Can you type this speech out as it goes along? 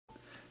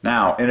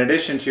Now, in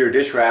addition to your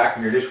dish rack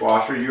and your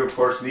dishwasher, you of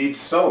course need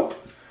soap.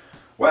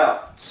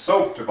 Well,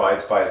 soap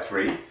divides by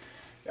 3.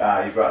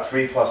 You've got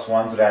 3 plus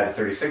 1s that add to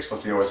 36,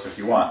 plus the O is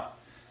 51.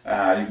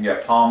 You can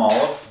get palm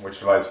olive, which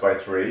divides by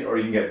 3, or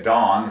you can get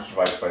Dawn, which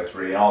divides by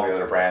 3, and all the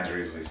other brands are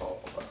easily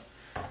solvable.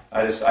 But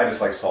I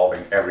just like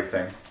solving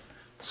everything.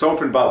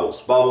 Soap and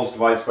bubbles. Bubbles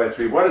divides by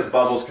 3. What is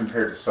bubbles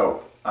compared to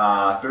soap?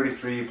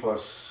 33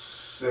 plus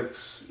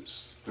 6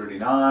 is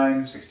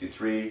 39,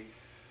 63.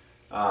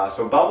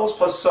 So bubbles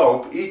plus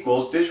soap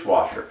equals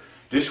dishwasher.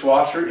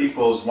 Dishwasher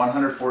equals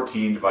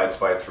 114 divides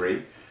by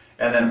 3.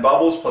 And then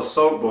bubbles plus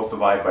soap both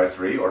divide by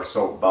 3, or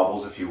soap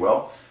bubbles if you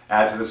will,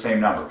 add to the same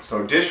number.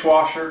 So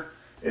dishwasher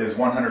is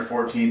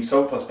 114,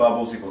 soap plus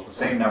bubbles equals the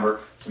same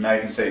number. So now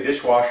you can say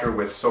dishwasher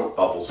with soap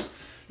bubbles.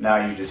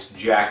 Now you just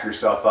jack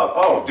yourself up.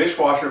 Oh,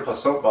 dishwasher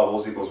plus soap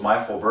bubbles equals my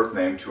full birth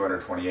name,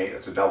 228.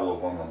 That's a double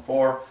of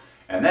 114.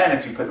 And then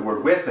if you put the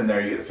word with in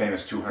there, you get the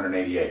famous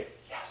 288.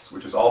 Yes,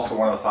 which is also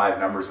one of the 5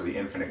 numbers of the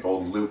infinite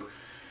golden loop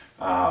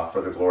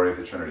for the glory of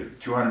the Trinity.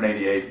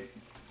 288,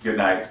 good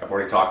night. I've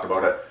already talked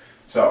about it.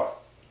 So,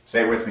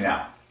 say it with me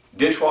now.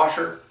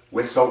 Dishwasher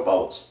with soap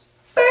bubbles.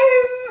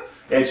 Bing!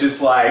 It's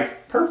just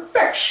like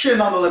perfection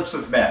on the lips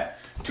of men.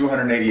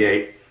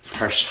 288,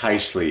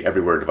 precisely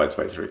every word divides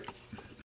by 3.